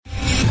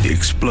The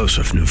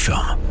explosive new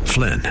film,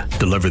 Flynn,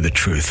 deliver the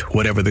truth,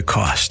 whatever the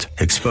cost,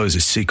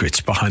 exposes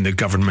secrets behind the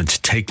government's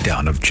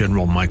takedown of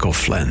General Michael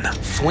Flynn.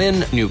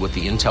 Flynn knew what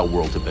the intel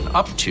world had been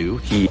up to.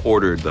 He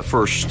ordered the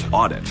first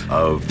audit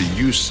of the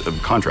use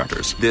of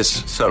contractors.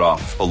 This set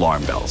off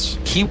alarm bells.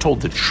 He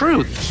told the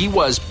truth. He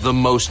was the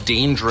most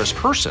dangerous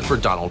person for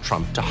Donald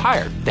Trump to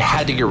hire. They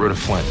had to get rid of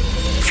Flynn.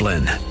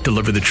 Flynn,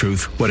 deliver the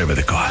truth, whatever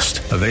the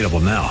cost. Available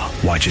now.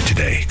 Watch it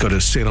today. Go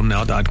to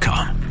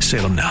salemnow.com.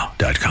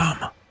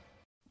 salemnow.com.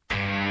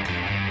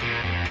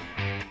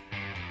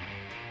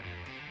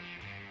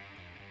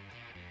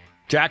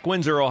 Jack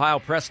Windsor, Ohio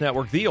Press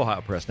Network, the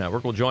Ohio Press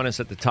Network, will join us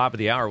at the top of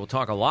the hour. We'll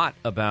talk a lot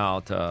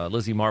about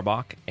Lizzie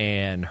Marbach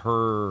and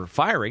her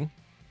firing,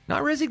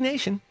 not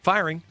resignation,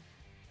 firing,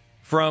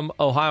 from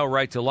Ohio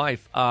Right to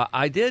Life.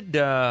 I did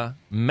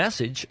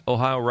message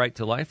Ohio Right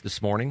to Life this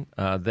morning.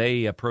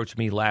 They approached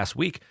me last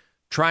week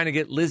trying to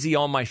get Lizzie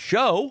on my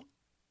show,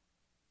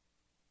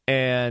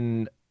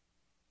 and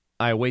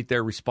I await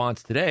their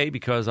response today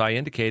because I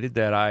indicated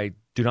that I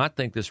do not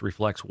think this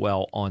reflects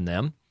well on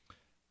them.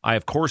 I,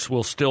 of course,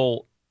 will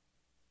still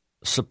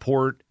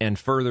support and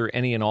further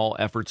any and all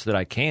efforts that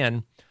I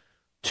can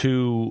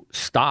to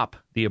stop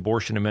the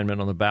abortion amendment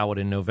on the ballot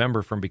in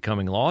November from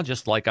becoming law,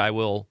 just like I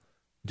will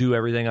do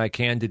everything I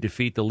can to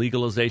defeat the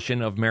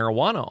legalization of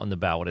marijuana on the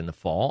ballot in the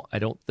fall. I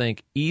don't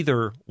think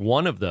either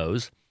one of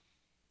those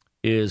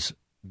is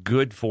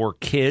good for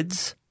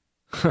kids.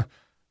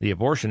 The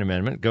abortion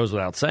amendment goes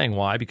without saying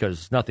why,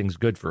 because nothing's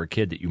good for a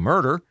kid that you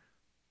murder.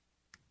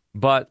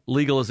 But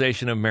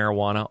legalization of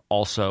marijuana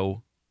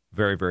also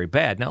very, very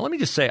bad. Now, let me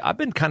just say, I've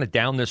been kind of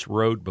down this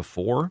road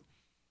before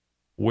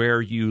where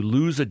you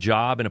lose a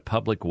job in a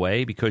public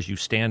way because you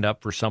stand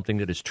up for something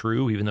that is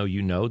true, even though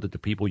you know that the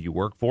people you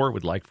work for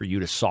would like for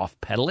you to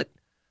soft pedal it.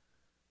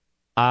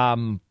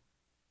 And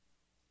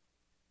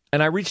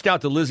I reached out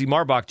to Lizzie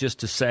Marbach just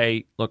to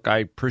say, look, I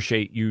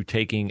appreciate you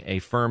taking a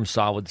firm,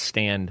 solid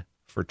stand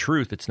for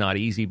truth. It's not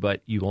easy,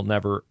 but you will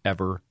never,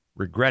 ever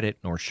regret it,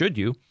 nor should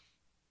you.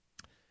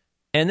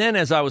 And then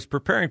as I was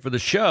preparing for the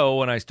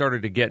show and I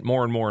started to get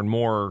more and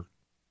more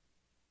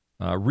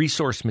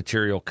resource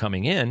material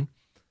coming in,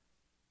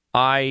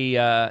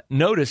 I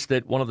noticed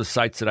that one of the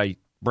sites that I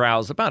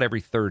browse about every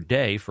third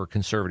day for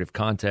conservative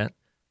content,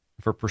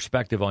 for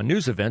perspective on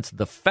news events,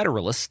 The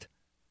Federalist,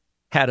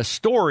 had a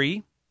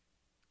story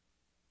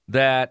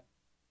that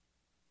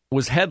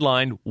was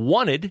headlined,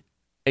 "Wanted,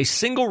 a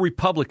single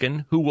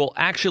Republican who will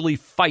actually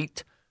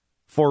fight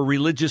for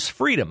religious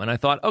freedom." And I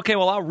thought, okay,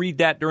 well, I'll read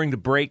that during the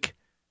break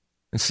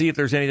and see if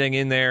there's anything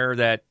in there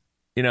that,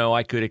 you know,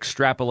 I could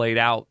extrapolate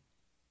out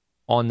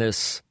on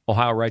this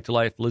Ohio Right to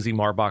Life, Lizzie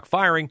Marbach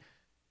firing.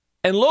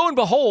 And lo and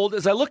behold,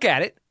 as I look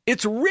at it,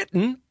 it's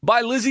written by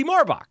Lizzie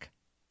Marbach.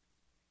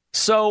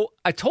 So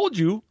I told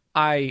you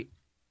I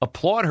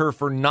applaud her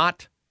for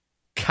not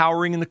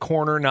cowering in the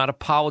corner, not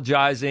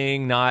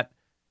apologizing, not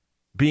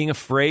being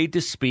afraid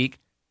to speak.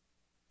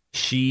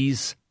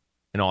 She's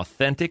an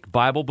authentic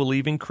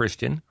Bible-believing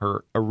Christian.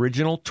 Her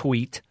original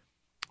tweet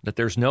that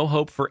there's no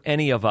hope for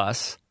any of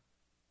us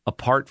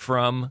apart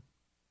from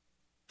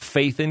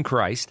faith in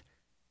Christ.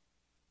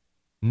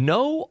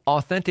 No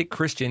authentic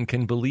Christian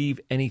can believe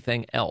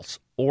anything else,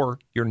 or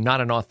you're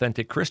not an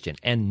authentic Christian.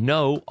 And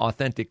no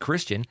authentic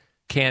Christian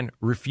can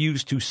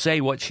refuse to say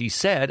what she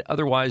said.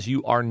 Otherwise,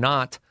 you are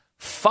not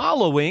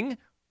following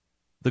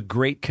the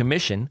Great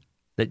Commission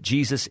that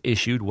Jesus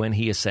issued when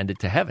he ascended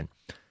to heaven.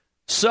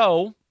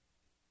 So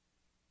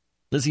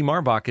Lizzie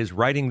Marbach is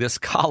writing this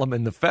column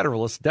in The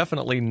Federalist,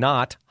 definitely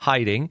not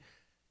hiding,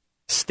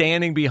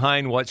 standing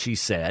behind what she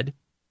said,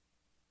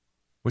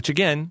 which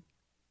again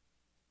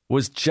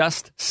was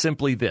just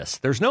simply this: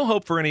 there's no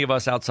hope for any of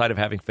us outside of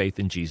having faith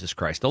in Jesus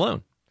Christ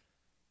alone.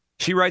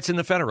 She writes in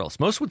The Federalist,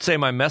 "Most would say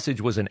my message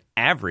was an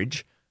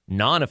average,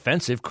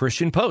 non-offensive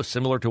Christian post,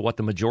 similar to what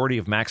the majority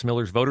of Max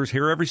Miller's voters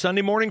hear every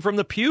Sunday morning from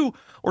the pew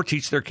or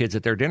teach their kids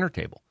at their dinner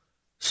table.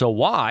 So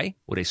why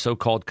would a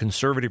so-called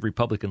conservative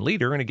Republican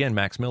leader," and again,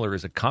 Max Miller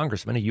is a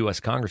congressman, a U.S.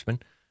 congressman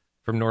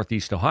from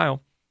Northeast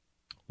Ohio,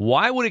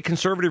 "why would a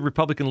conservative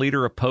Republican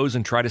leader oppose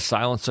and try to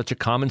silence such a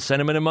common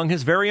sentiment among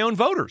his very own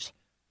voters?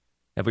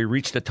 Have we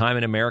reached a time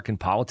in American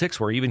politics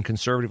where even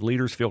conservative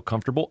leaders feel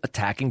comfortable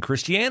attacking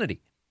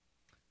Christianity?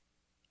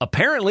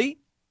 Apparently.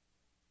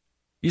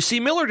 You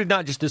see, Miller did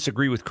not just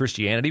disagree with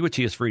Christianity, which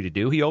he is free to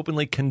do. He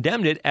openly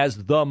condemned it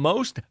as the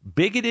most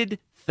bigoted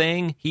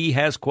thing he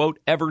has, quote,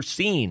 ever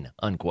seen,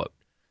 unquote."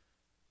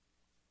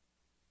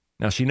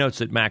 Now, she notes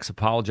that Max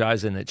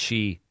apologized and that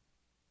she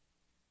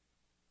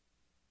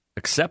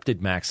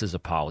accepted Max's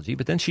apology,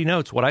 but then she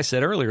notes what I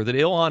said earlier, that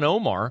Ilhan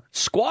Omar,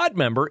 squad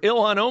member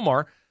Ilhan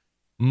Omar,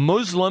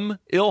 Muslim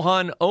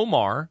Ilhan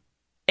Omar,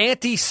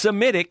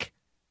 anti-Semitic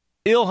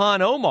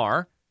Ilhan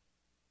Omar,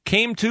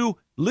 came to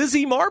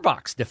Lizzie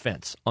Marbach's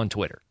defense on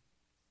Twitter.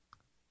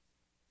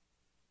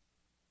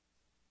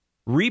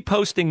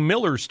 Reposting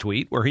Miller's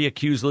tweet where he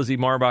accused Lizzie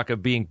Marbach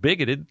of being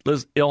bigoted,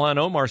 Ilhan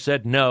Omar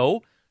said,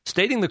 "No,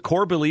 stating the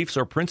core beliefs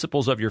or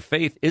principles of your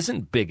faith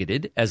isn't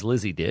bigoted, as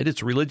Lizzie did.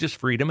 It's religious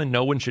freedom, and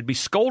no one should be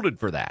scolded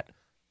for that."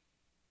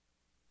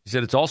 He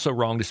said it's also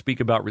wrong to speak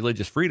about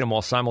religious freedom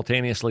while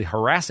simultaneously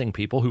harassing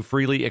people who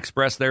freely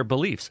express their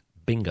beliefs.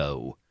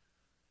 Bingo.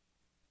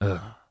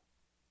 Ugh.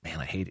 Man,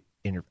 I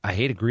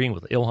hate agreeing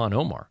with Ilhan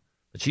Omar,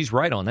 but she's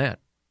right on that.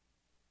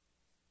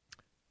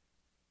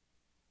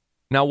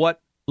 Now,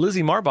 what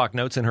Lizzie Marbach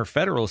notes in her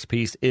Federalist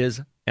piece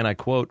is, and I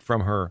quote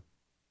from her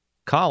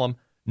column,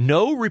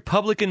 no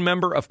Republican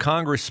member of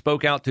Congress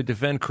spoke out to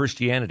defend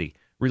Christianity,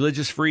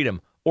 religious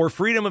freedom, or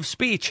freedom of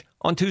speech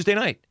on Tuesday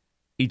night.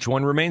 Each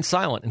one remained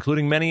silent,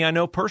 including many I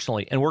know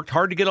personally, and worked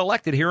hard to get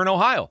elected here in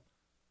Ohio.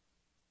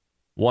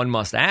 One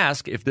must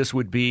ask if this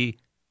would be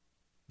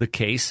the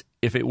case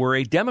if it were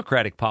a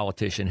Democratic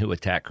politician who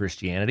attacked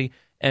Christianity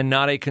and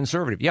not a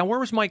conservative. Yeah, where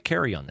was Mike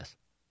Carey on this?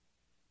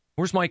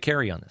 Where's Mike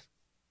Carey on this?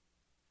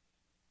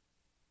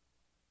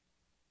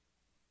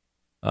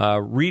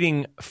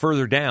 Reading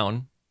further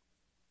down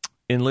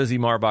in Lizzie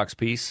Marbach's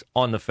piece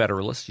on the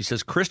Federalist, she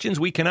says, Christians,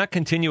 we cannot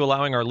continue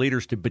allowing our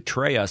leaders to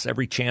betray us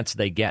every chance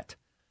they get.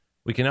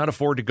 We cannot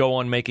afford to go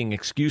on making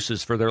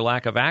excuses for their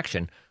lack of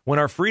action when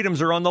our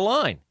freedoms are on the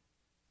line.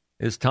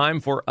 It is time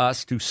for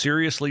us to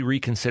seriously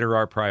reconsider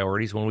our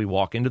priorities when we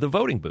walk into the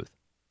voting booth.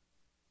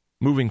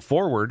 Moving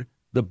forward,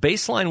 the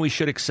baseline we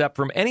should accept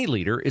from any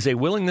leader is a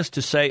willingness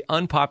to say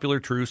unpopular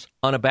truths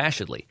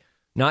unabashedly,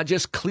 not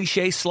just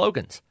cliche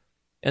slogans,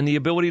 and the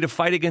ability to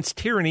fight against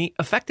tyranny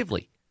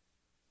effectively.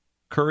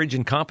 Courage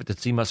and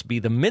competency must be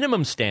the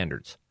minimum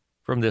standards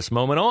from this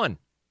moment on.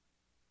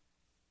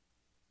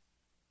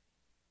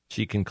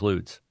 She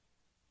concludes,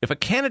 if a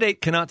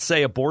candidate cannot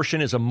say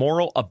abortion is a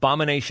moral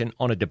abomination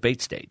on a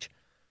debate stage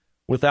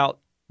without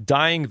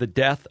dying the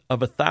death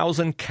of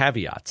 1,000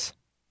 caveats,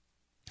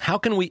 how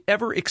can we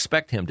ever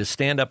expect him to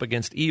stand up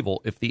against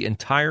evil if the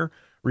entire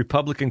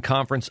Republican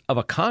conference of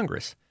a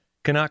Congress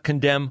cannot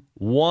condemn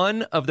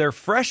one of their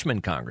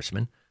freshman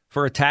congressmen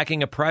for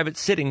attacking a private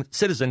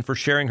citizen for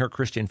sharing her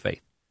Christian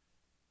faith?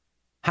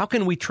 How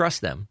can we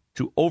trust them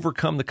to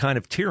overcome the kind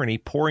of tyranny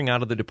pouring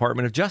out of the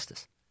Department of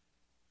Justice?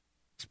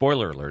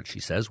 Spoiler alert, she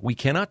says, we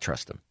cannot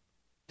trust them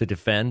to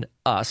defend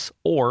us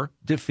or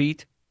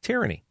defeat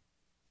tyranny.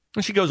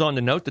 And she goes on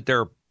to note that there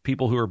are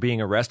people who are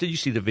being arrested, you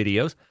see the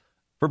videos,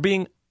 for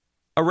being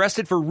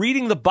arrested for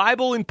reading the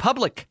Bible in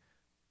public,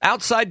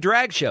 outside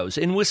drag shows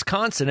in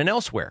Wisconsin and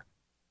elsewhere.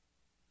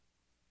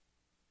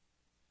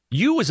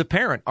 You as a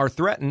parent are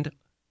threatened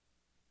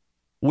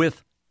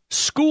with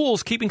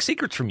schools keeping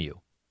secrets from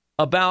you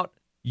about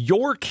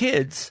your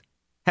kids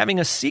having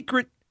a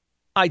secret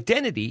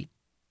identity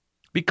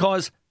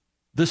because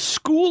the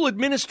school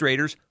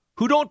administrators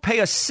who don't pay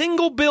a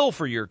single bill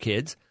for your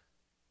kids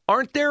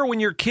aren't there when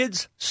your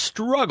kids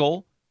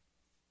struggle,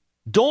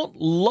 don't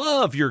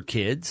love your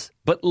kids,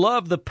 but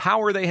love the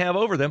power they have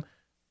over them.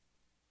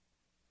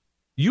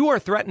 You are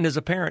threatened as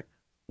a parent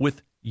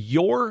with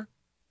your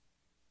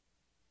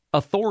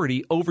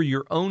authority over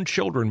your own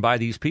children by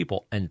these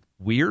people. And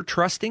we're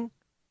trusting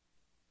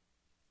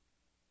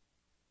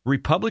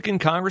Republican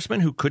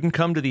congressmen who couldn't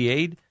come to the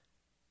aid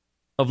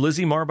of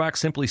Lizzie Marbach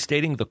simply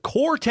stating the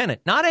core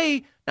tenet, not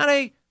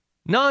a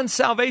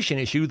non-salvation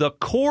issue, the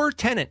core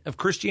tenet of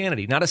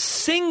Christianity. Not a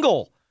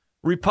single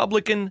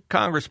Republican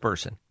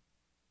congressperson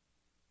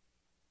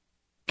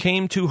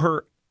came to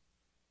her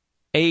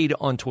aid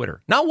on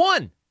Twitter. Not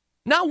one.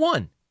 Not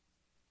one.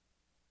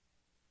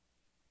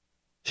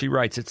 She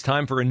writes, it's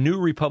time for a new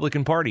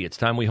Republican Party. It's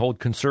time we hold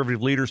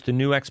conservative leaders to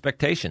new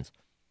expectations.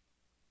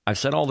 I've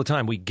said all the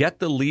time, we get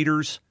the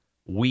leaders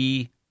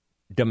we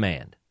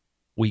demand.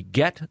 We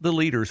get the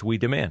leaders we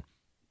demand.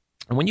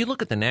 And when you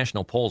look at the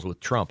national polls with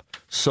Trump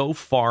so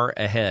far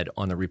ahead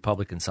on the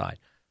Republican side,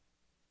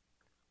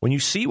 when you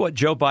see what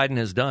Joe Biden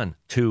has done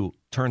to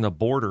turn the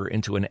border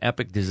into an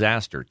epic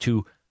disaster,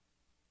 to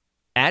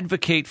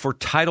advocate for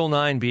Title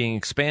IX being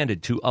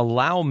expanded, to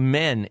allow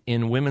men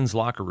in women's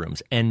locker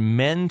rooms and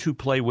men to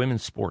play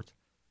women's sports,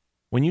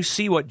 when you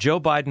see what Joe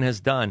Biden has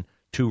done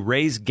to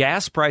raise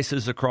gas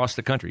prices across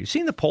the country, you've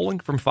seen the polling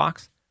from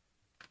Fox?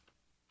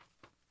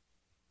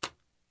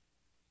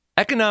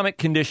 Economic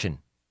condition.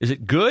 Is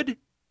it good?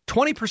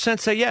 20%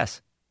 say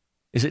yes.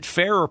 Is it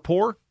fair or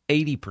poor?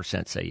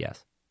 80% say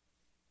yes.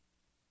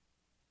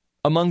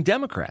 Among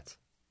Democrats,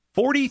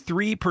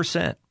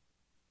 43%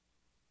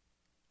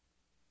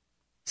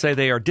 say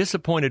they are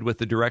disappointed with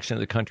the direction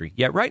of the country.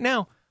 Yet right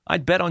now,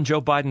 I'd bet on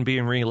Joe Biden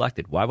being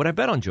reelected. Why would I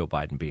bet on Joe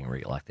Biden being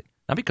reelected?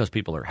 Not because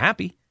people are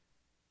happy,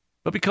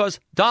 but because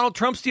Donald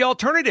Trump's the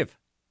alternative.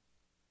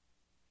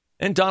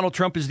 And Donald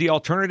Trump is the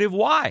alternative.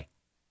 Why?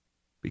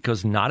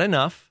 Because not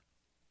enough,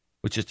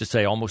 which is to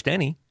say almost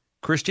any,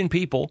 Christian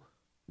people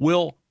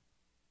will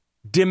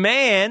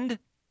demand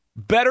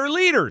better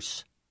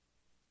leaders.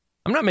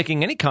 I'm not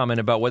making any comment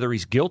about whether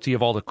he's guilty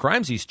of all the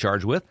crimes he's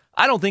charged with.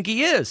 I don't think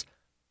he is.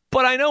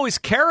 But I know his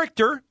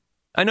character.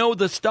 I know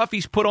the stuff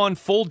he's put on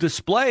full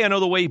display. I know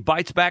the way he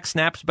bites back,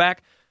 snaps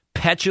back,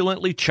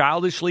 petulantly,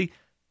 childishly,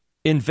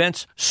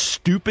 invents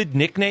stupid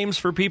nicknames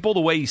for people,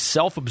 the way he's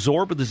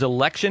self-absorbed with his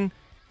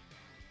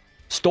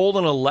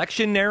stolen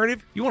election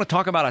narrative. You want to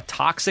talk about a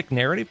toxic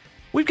narrative?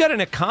 We've got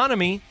an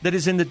economy that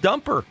is in the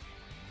dumper.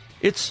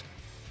 It's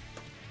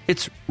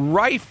it's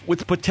rife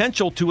with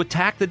potential to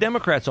attack the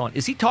Democrats on.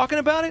 Is he talking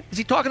about it? Is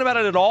he talking about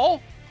it at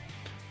all?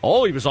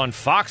 Oh, he was on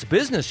Fox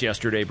Business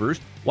yesterday, Bruce.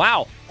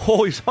 Wow.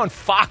 Oh, he's on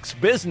Fox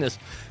Business.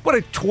 What,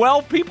 did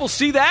 12 people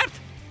see that?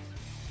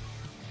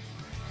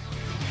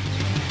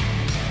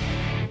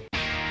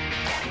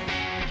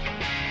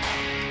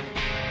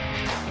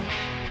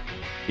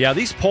 Yeah,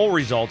 these poll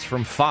results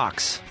from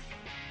Fox,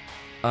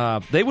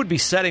 they would be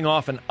setting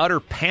off an utter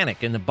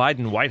panic in the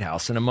Biden White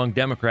House and among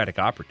Democratic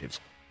operatives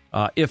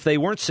if they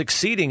weren't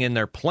succeeding in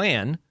their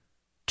plan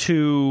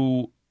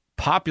to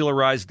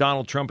popularize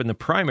Donald Trump in the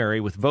primary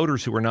with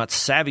voters who are not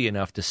savvy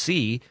enough to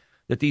see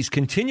that these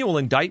continual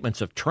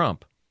indictments of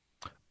Trump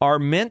are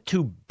meant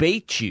to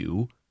bait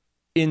you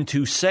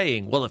into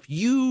saying, well, if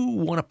you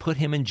want to put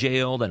him in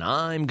jail, then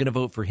I'm going to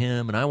vote for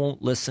him and I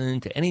won't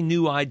listen to any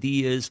new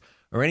ideas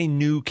or any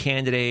new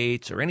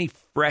candidates or any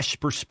fresh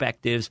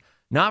perspectives,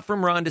 not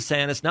from Ron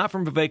DeSantis, not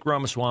from Vivek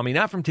Ramaswamy,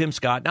 not from Tim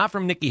Scott, not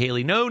from Nikki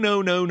Haley. No,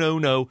 no, no, no,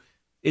 no.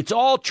 It's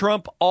all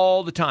Trump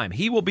all the time.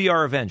 He will be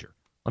our avenger.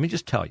 Let me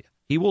just tell you,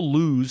 he will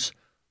lose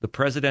the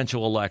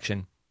presidential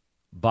election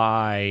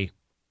by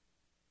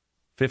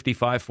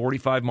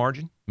 55-45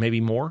 margin,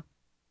 maybe more.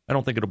 I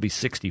don't think it'll be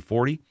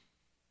 60-40.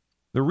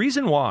 The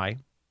reason why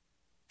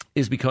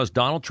is because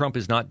Donald Trump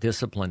is not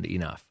disciplined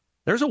enough.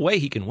 There's a way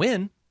he can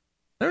win.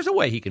 There's a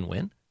way he can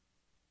win.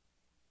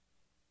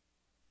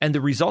 And the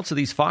results of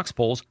these Fox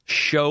polls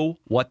show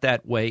what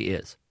that way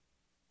is.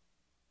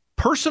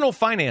 Personal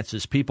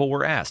finances, people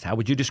were asked. How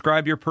would you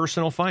describe your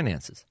personal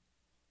finances?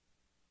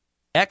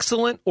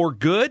 Excellent or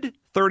good,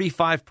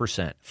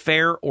 35%.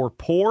 Fair or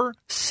poor,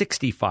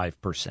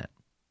 65%.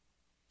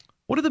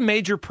 What are the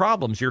major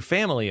problems your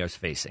family is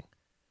facing?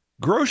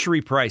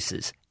 Grocery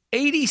prices,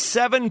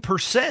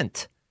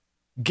 87%.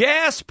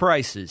 Gas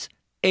prices,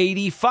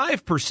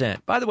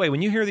 85%. By the way,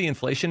 when you hear the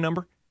inflation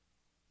number,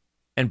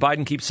 and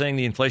Biden keeps saying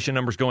the inflation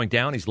number's going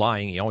down, he's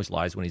lying. He always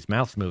lies when his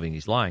mouth's moving.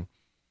 He's lying.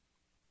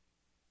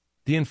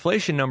 The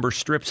inflation number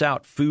strips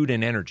out food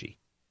and energy.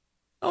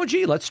 Oh,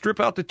 gee, let's strip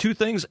out the two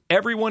things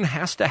everyone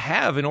has to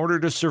have in order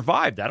to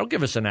survive. That'll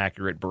give us an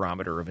accurate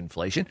barometer of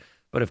inflation.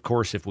 But, of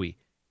course, if we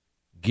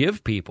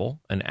give people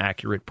an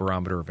accurate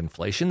barometer of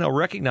inflation, they'll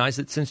recognize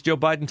that since Joe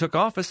Biden took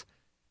office,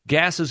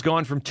 gas has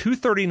gone from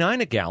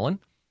 $2.39 a gallon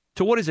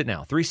to what is it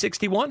now,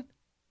 $3.61?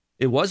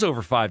 It was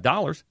over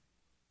 $5.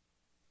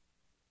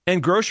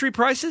 And grocery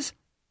prices?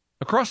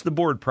 Across the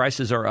board,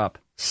 prices are up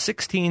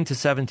 16 to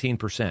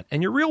 17%.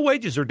 And your real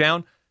wages are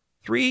down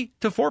 3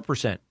 to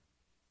 4%.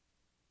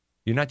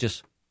 You're not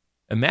just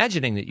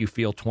imagining that you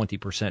feel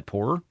 20%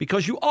 poorer,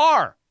 because you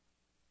are.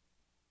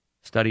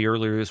 Study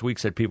earlier this week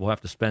said people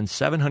have to spend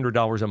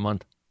 $700 a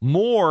month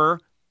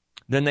more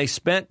than they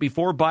spent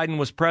before Biden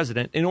was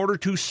president in order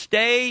to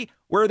stay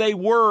where they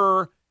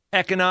were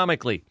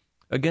economically.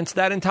 Against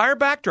that entire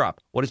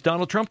backdrop, what is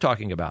Donald Trump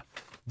talking about?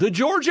 The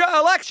Georgia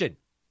election.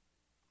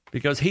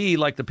 Because he,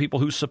 like the people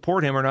who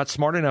support him, are not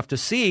smart enough to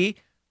see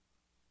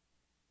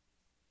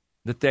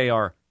that they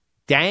are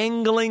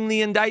dangling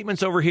the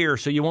indictments over here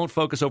so you won't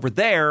focus over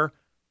there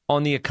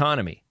on the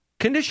economy.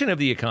 Condition of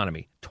the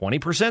economy.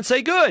 20%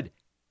 say good.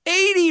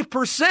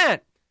 80%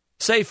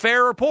 say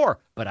fair or poor.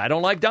 But I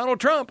don't like Donald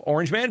Trump.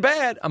 Orange man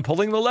bad. I'm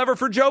pulling the lever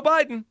for Joe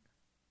Biden.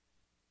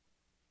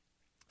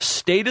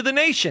 State of the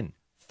nation.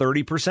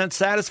 30%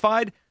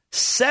 satisfied.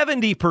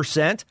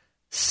 70%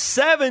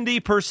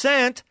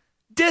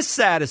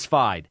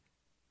 dissatisfied.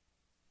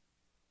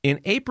 In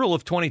April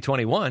of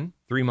 2021,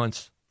 4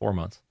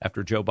 months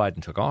after Joe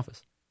Biden took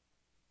office,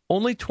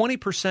 only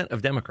 20%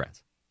 of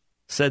Democrats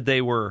said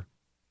they were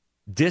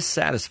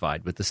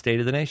dissatisfied with the state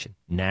of the nation.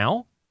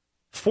 Now,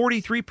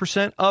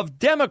 43% of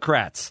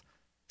Democrats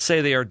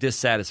say they are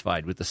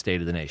dissatisfied with the state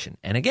of the nation.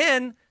 And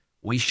again,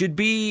 we should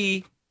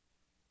be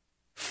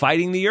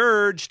fighting the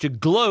urge to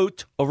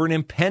gloat over an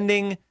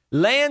impending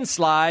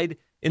landslide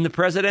in the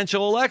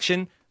presidential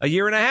election a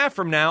year and a half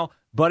from now.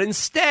 But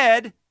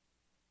instead,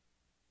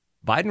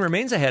 Biden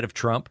remains ahead of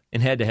Trump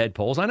in head-to-head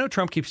polls. I know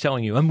Trump keeps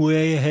telling you, I'm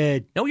way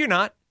ahead. No, you're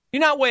not.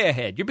 You're not way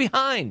ahead. You're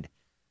behind.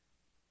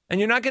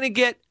 And you're not going to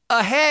get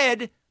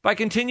ahead by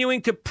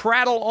continuing to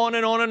prattle on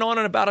and on and on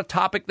about a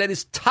topic that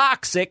is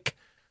toxic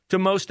to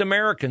most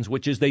Americans,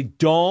 which is they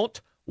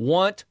don't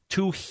want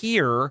to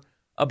hear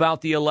about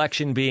the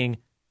election being,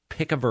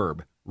 pick a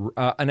verb,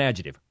 an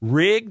adjective,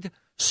 rigged,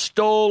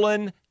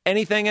 stolen,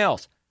 anything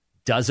else.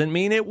 Doesn't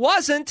mean it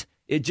wasn't.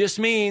 It just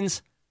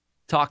means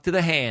talk to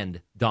the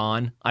hand,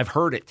 Don. I've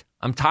heard it.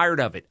 I'm tired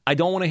of it. I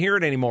don't want to hear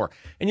it anymore.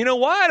 And you know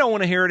why I don't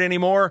want to hear it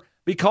anymore?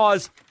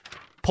 Because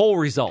poll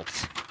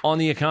results on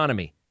the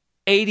economy.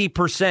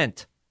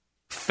 80%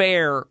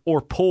 fair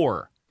or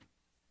poor.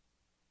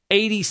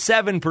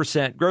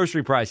 87%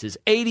 grocery prices.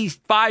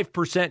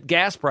 85%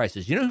 gas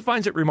prices. You know who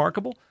finds it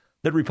remarkable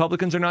that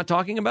Republicans are not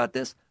talking about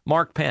this?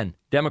 Mark Penn,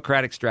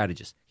 Democratic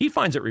strategist. He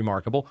finds it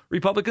remarkable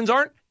Republicans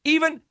aren't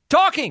even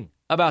talking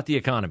about the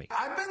economy.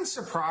 I've been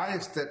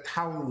surprised at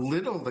how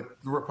little the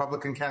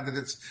Republican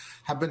candidates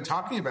have been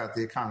talking about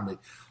the economy.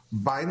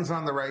 Biden's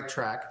on the right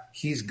track.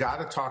 He's got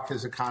to talk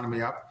his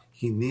economy up.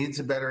 He needs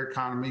a better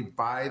economy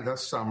by the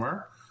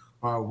summer.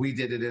 We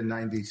did it in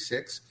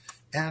 96.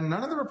 And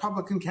none of the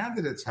Republican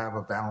candidates have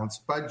a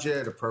balanced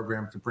budget, a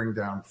program to bring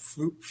down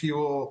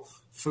fuel,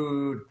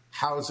 food,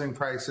 housing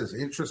prices,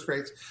 interest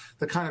rates,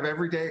 the kind of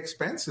everyday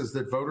expenses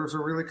that voters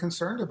are really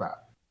concerned about.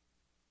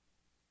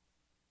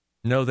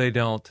 No, they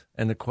don't.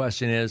 And the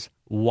question is,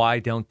 why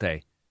don't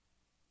they?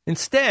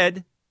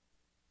 Instead,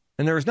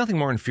 and there is nothing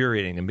more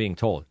infuriating than being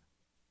told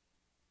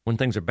when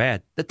things are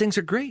bad that things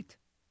are great.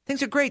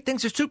 Things are great.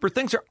 Things are super.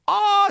 Things are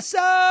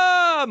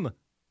awesome.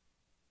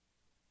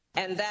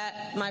 And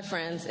that, my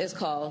friends, is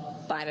called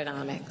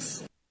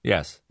Bidenomics.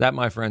 Yes, that,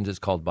 my friends, is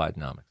called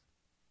Bidenomics.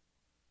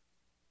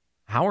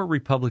 How are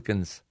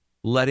Republicans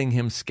letting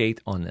him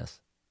skate on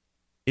this?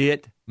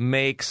 It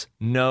makes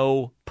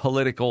no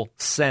political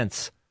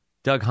sense.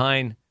 Doug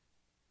Hine,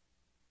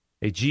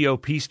 a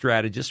GOP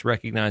strategist,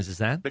 recognizes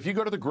that. If you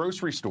go to the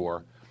grocery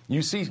store,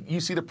 you see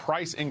the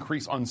price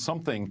increase on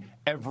something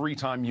every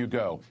time you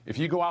go. If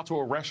you go out to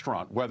a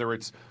restaurant, whether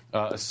it's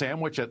a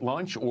sandwich at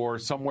lunch or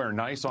somewhere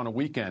nice on a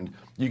weekend,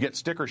 you get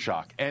sticker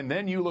shock. And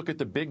then you look at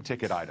the big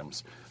ticket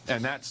items,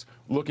 and that's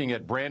looking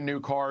at brand new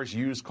cars,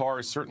 used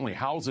cars, certainly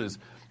houses.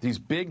 These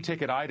big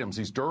ticket items,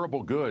 these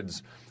durable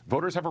goods,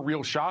 voters have a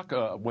real shock,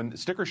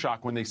 sticker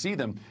shock when they see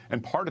them,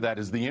 and part of that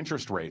is the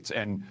interest rates.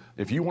 And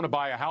if you want to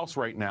buy a house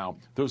right now,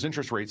 those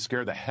interest rates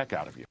scare the heck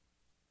out of you.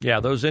 Yeah,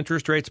 those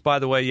interest rates, by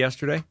the way,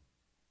 yesterday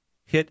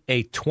hit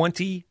a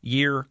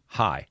 20-year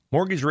high.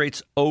 Mortgage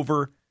rates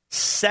over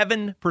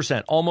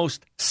 7%,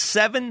 almost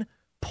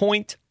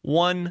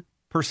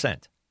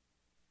 7.1%.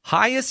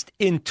 Highest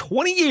in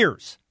 20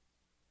 years.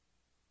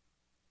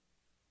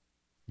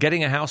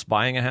 Getting a house,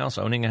 buying a house,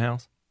 owning a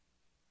house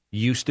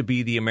used to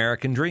be the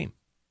American dream.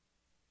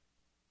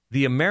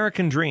 The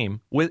American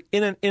dream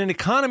in an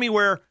economy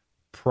where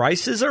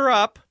prices are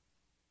up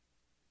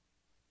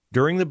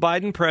during the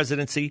Biden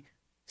presidency,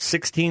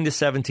 16 to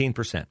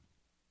 17%.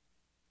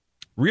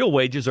 Real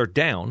wages are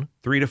down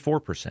 3 to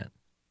 4%.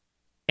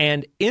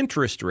 And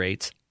interest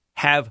rates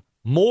have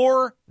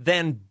more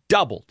than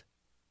doubled.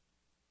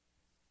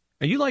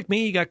 Are you like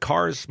me? You got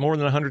cars more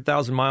than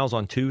 100,000 miles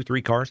on 2,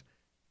 3 cars?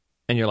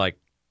 And you're like,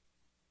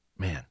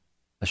 man,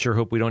 I sure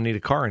hope we don't need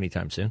a car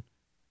anytime soon.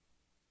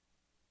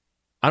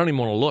 I don't even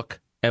want to look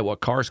at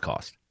what cars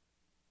cost.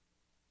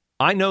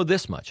 I know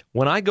this much.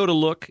 When I go to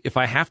look, if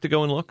I have to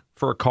go and look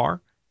for a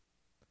car,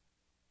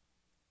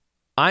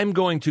 I'm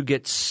going to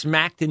get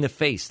smacked in the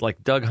face,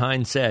 like Doug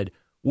Hine said,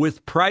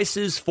 with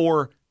prices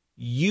for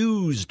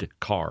used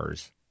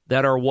cars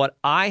that are what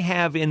I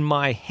have in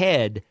my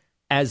head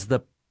as the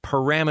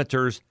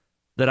parameters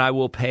that I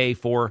will pay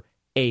for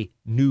a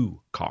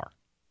new car.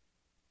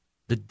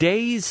 The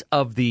days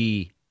of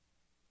the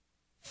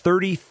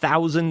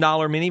 $30,000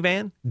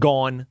 minivan,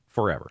 gone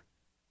forever.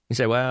 You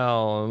say,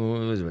 well,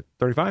 was it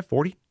 35,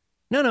 40?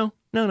 No.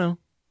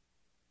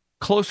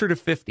 Closer to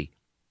 50.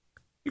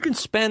 You can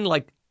spend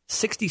like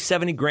 60,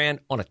 70 grand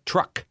on a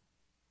truck.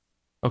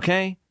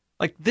 Okay?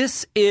 Like,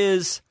 this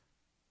is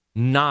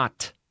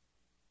not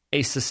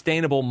a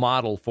sustainable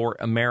model for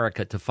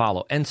America to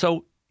follow. And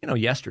so,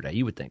 yesterday,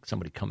 you would think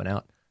somebody coming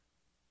out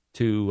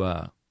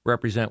to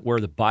represent where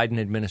the Biden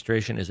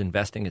administration is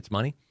investing its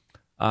money.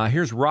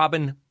 Here's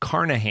Robin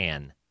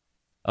Carnahan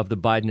of the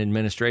Biden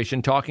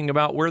administration talking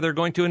about where they're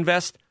going to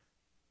invest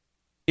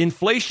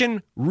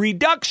Inflation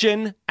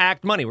Reduction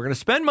Act money. We're going to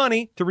spend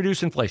money to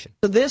reduce inflation.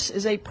 So this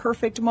is a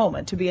perfect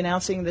moment to be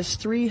announcing this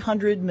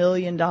 $300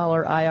 million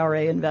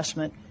IRA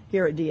investment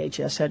here at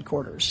DHS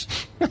headquarters.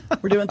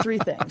 We're doing 3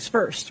 things.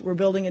 First, we're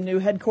building a new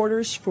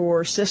headquarters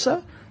for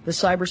CISA, the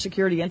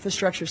Cybersecurity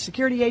Infrastructure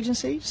Security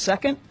Agency.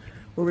 Second,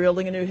 we're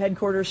building a new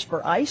headquarters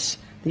for ICE,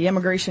 the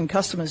Immigration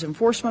Customs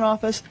Enforcement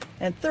Office.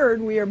 And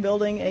third, we are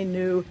building a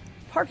new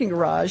parking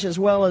garage as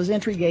well as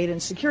entry gate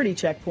and security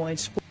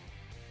checkpoints.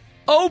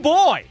 Oh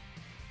boy!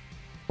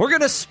 We're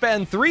going to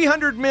spend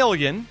 $300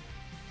 million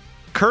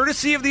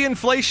courtesy of the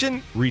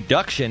Inflation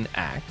Reduction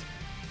Act.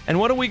 And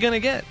what are we going to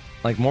get?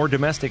 Like more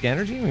domestic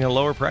energy? We're going to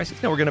lower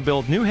prices? No, we're going to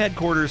build new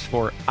headquarters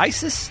for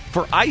ICE,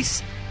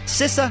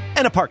 CISA,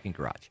 and a parking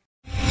garage.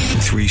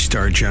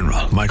 3-star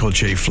General Michael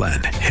J.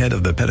 Flynn, head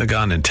of the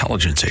Pentagon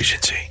Intelligence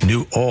Agency,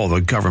 knew all the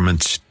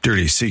government's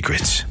dirty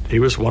secrets. He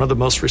was one of the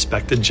most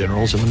respected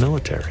generals in the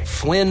military.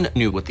 Flynn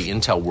knew what the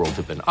intel world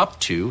had been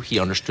up to. He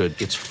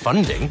understood its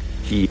funding.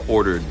 He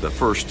ordered the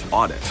first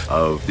audit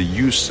of the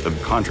use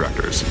of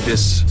contractors.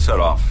 This set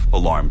off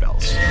alarm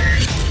bells.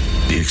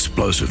 The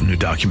explosive new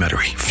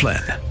documentary,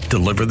 Flynn,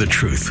 Deliver the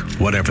Truth,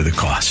 Whatever the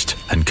Cost,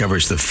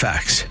 uncovers the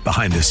facts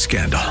behind this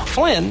scandal.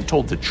 Flynn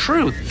told the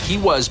truth. He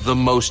was the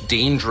most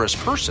dangerous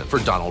person for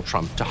Donald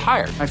Trump to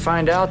hire. I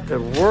find out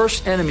the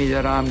worst enemy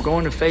that I'm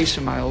going to face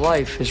in my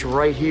life is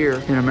right here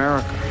in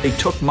America. They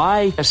took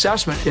my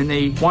assessment and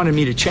they wanted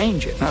me to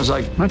change it. And I was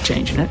like, I'm not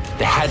changing it.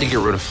 They had to get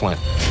rid of Flynn.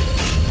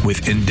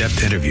 With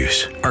in-depth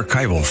interviews,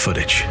 archival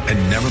footage,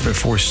 and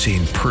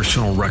never-before-seen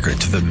personal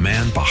records of the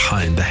man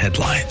behind the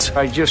headlines.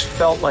 I just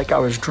felt like I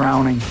was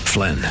drowning.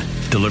 Flynn,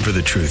 Deliver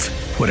the Truth,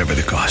 Whatever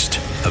the Cost.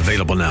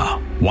 Available now.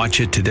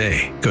 Watch it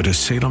today. Go to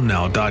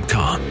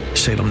salemnow.com.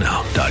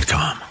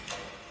 salemnow.com.